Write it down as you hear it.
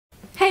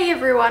Hey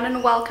everyone,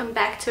 and welcome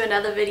back to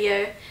another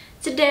video.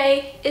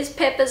 Today is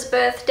Pepper's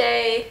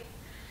birthday.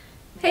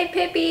 Hey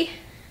Peppy!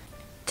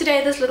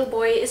 Today this little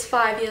boy is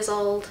 5 years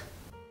old.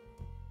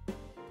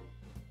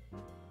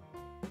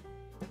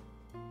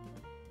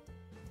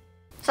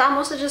 So I'm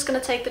also just going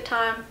to take the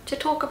time to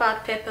talk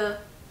about Pepper,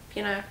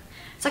 you know.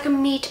 It's like a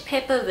meet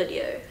Pepper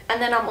video.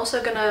 And then I'm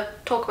also going to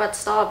talk about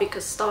Star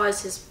because Star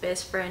is his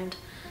best friend.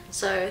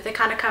 So they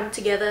kind of come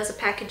together as a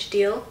package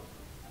deal.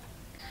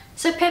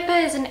 So Pepper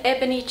is an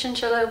ebony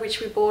chinchilla which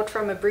we bought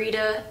from a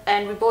breeder,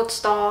 and we bought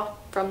Star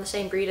from the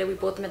same breeder. We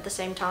bought them at the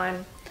same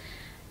time.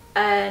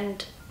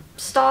 And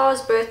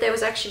Star's birthday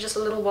was actually just a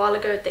little while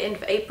ago at the end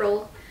of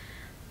April.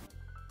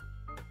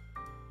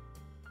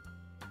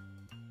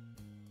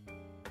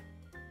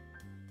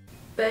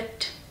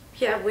 But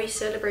yeah, we're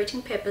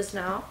celebrating Pepper's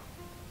now.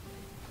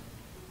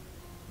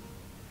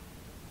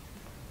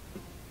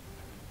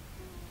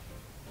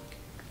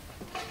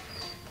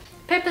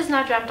 Pepper's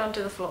now jumped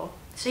onto the floor.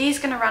 So he's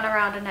going to run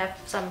around and have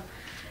some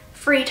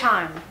free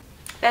time.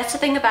 That's the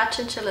thing about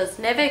chinchillas.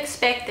 Never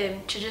expect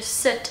them to just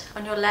sit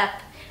on your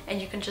lap and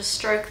you can just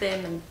stroke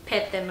them and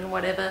pet them and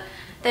whatever.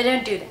 They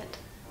don't do that.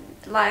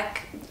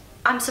 Like,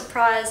 I'm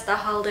surprised I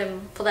held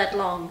him for that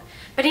long.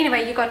 But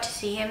anyway, you got to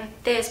see him.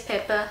 There's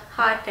Pepper.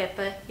 Hi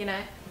Pepper, you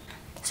know.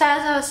 So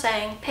as I was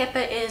saying, Pepper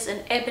is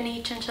an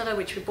ebony chinchilla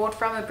which we bought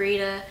from a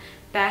breeder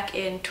back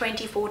in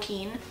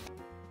 2014.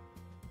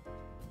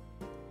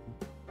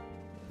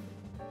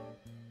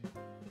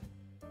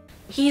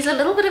 He's a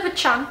little bit of a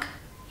chunk,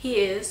 he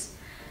is,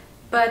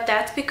 but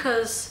that's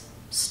because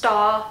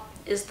Star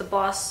is the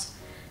boss,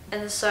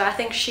 and so I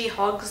think she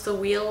hogs the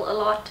wheel a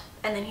lot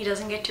and then he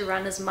doesn't get to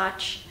run as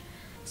much.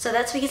 So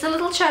that's why he's a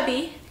little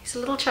chubby,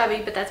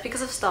 but that's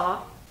because of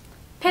Star.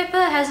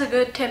 Pepper has a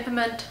good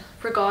temperament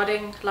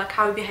regarding like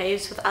how he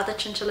behaves with other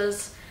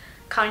chinchillas.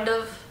 Kind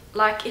of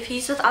like if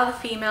he's with other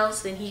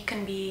females then he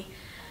can be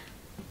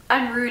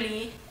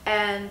unruly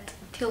and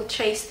he'll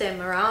chase them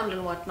around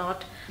and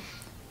whatnot.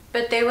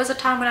 But there was a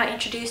time when I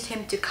introduced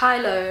him to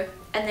Kylo,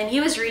 and then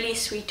he was really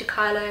sweet to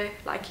Kylo.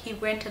 Like, he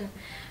went and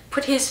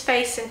put his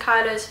face in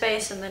Kylo's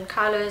face, and then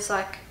Kylo's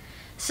like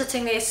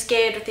sitting there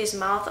scared with his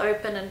mouth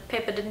open, and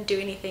Pepper didn't do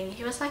anything.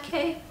 He was like,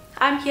 hey,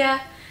 I'm here,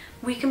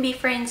 we can be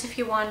friends if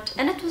you want.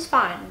 And it was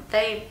fine.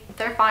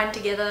 They're fine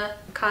together,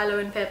 Kylo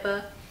and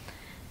Pepper,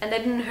 and they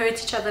didn't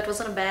hurt each other. It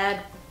wasn't a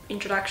bad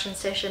introduction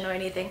session or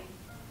anything.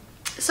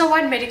 So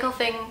one medical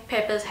thing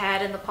Pepper's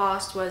had in the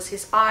past was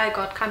his eye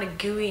got kind of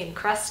gooey and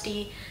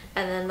crusty,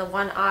 and then the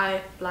one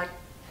eye like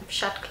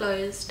shut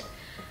closed.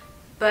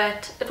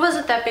 But it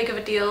wasn't that big of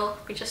a deal.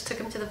 We just took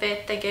him to the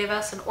vet. They gave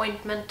us an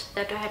ointment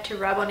that I had to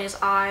rub on his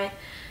eye,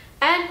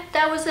 and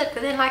that was it.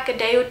 Within like a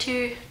day or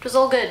two it was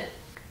all good.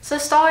 So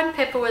Star and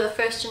Pepper were the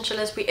first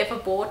chinchillas we ever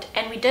bought,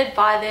 and we did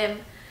buy them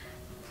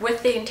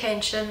with the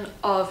intention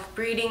of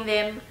breeding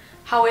them.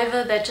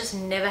 However, that just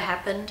never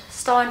happened.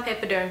 Star and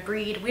Pepper don't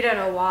breed. We don't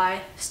know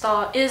why.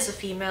 Star is a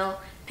female,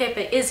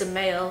 Pepper is a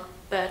male,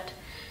 but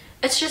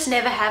it's just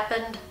never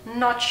happened.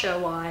 Not sure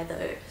why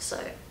though.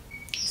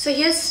 So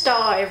here's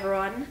Star,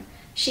 everyone.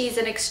 She's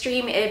an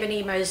extreme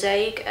ebony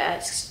mosaic.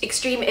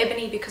 Extreme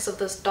ebony because of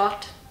this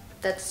dot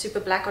that's super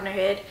black on her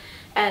head,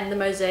 and the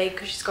mosaic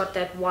because she's got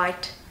that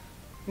white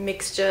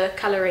mixture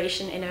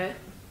coloration in her.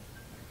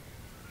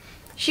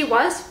 She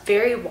was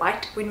very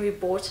white when we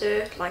bought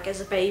her, like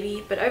as a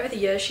baby, but over the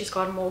years she's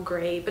gone more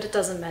grey, but it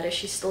doesn't matter,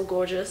 she's still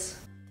gorgeous.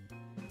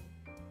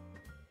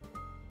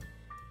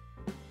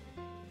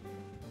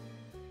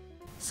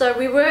 So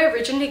we were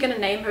originally going to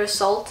name her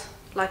Salt,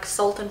 like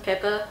Salt and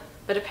Pepper,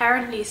 but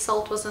apparently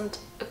Salt wasn't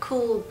a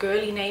cool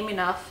girly name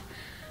enough,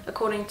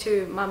 according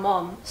to my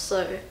mom,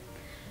 so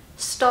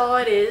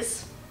Star it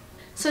is.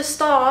 So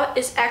Star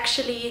is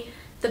actually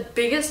the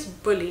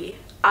biggest bully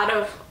out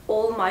of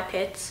all my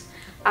pets.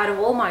 Out of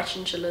all my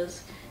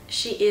chinchillas.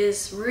 She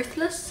is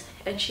ruthless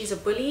and she's a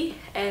bully,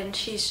 and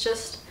she's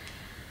just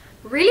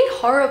really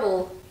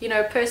horrible, you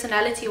know,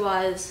 personality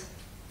wise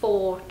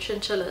for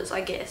chinchillas,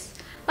 I guess.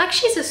 Like,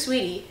 she's a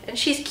sweetie and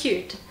she's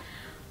cute,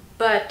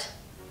 but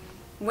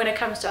when it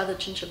comes to other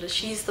chinchillas,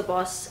 she's the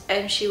boss,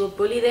 and she will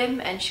bully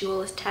them and she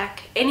will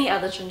attack any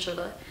other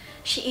chinchilla.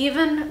 She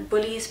even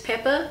bullies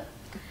Pepper,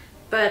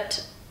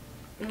 but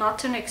not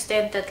to an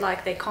extent that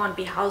like they can't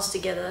be housed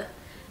together.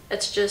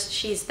 It's just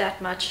she's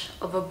that much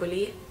of a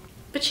bully.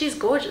 But she's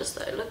gorgeous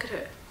though, look at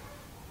her.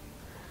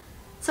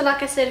 So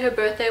like I said, her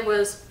birthday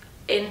was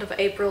end of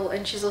April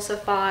and she's also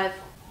 5.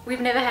 We've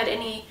never had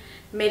any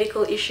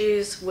medical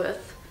issues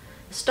with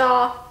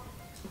Star.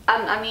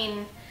 I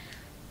mean,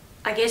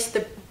 I guess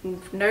the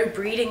no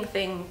breeding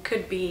thing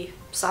could be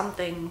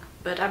something,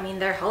 but I mean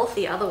they're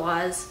healthy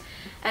otherwise,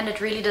 and it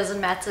really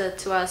doesn't matter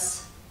to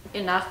us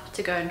enough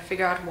to go and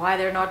figure out why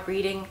they're not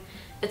breeding.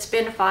 It's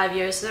been 5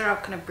 years, so they're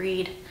not going to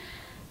breed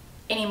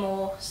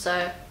anymore,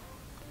 so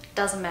it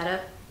doesn't matter.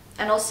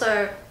 And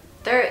also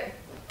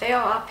they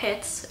are our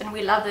pets and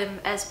we love them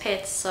as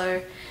pets,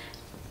 so it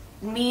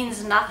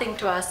means nothing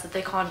to us that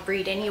they can't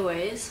breed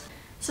anyways.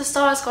 So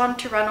Star's gone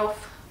to run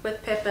off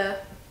with Pepper.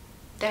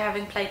 They're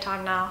having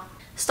playtime now.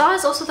 Star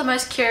is also the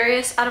most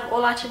curious out of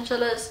all our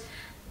chinchillas.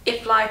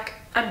 If like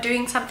I'm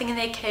doing something in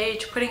their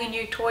cage, putting a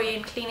new toy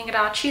in, cleaning it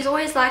out, she's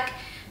always like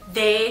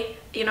there,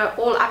 you know,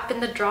 all up in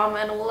the drama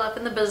and all up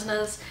in the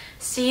business,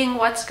 seeing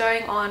what's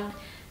going on.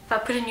 If I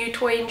put a new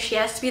toy in, she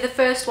has to be the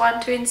first one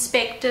to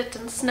inspect it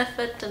and sniff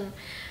it and,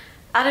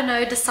 I don't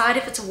know, decide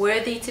if it's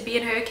worthy to be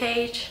in her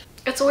cage.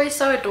 It's always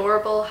so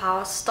adorable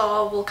how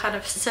Star will kind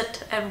of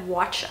sit and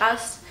watch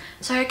us.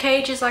 So her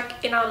cage is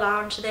like in our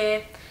lounge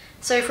there.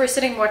 So if we're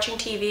sitting watching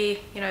TV,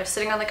 you know,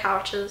 sitting on the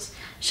couches,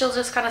 she'll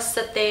just kind of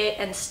sit there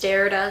and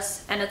stare at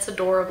us, and it's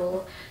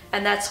adorable.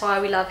 And that's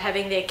why we love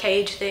having their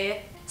cage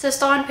there. So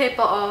Star and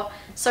Pepper are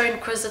so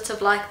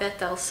inquisitive like that.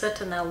 They'll sit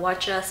and they'll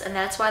watch us, and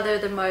that's why they're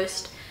the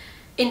most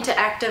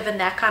interactive in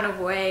that kind of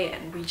way,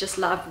 and we just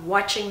love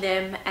watching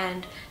them.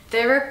 And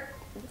they're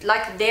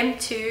like, them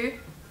two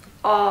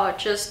are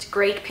just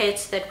great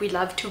pets that we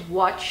love to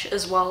watch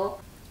as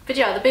well. But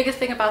yeah, the biggest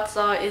thing about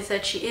Star is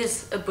that she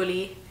is a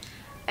bully,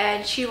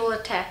 and she will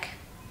attack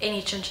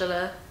any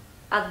chinchilla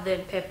other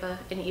than Pepper,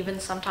 and even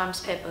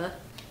sometimes Pepper.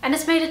 And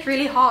it's made it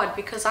really hard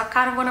because I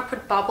kind of want to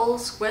put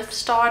Bubbles with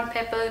Star and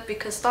Pepper,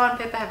 because Star and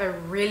Pepper have a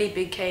really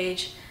big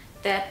cage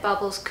that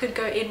Bubbles could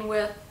go in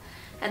with,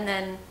 and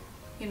then,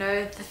 you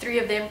know, the three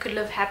of them could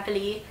live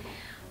happily.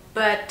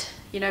 But,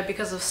 you know,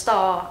 because of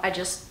Star, I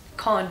just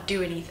can't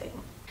do anything.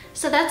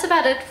 So that's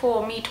about it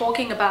for me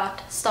talking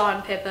about Star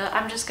and Pepper.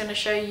 I'm just going to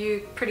show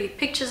you pretty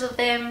pictures of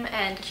them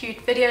and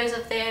cute videos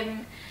of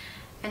them,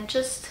 and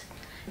just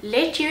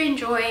let you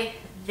enjoy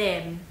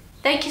them.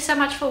 Thank you so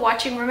much for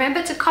watching.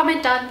 Remember to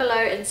comment down below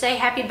and say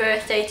happy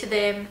birthday to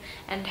them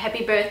and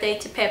happy birthday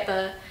to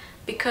Pepper,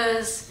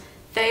 because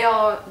they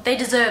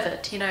deserve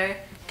it, you know.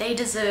 They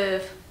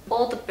deserve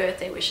all the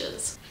birthday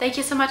wishes. Thank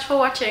you so much for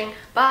watching.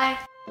 Bye.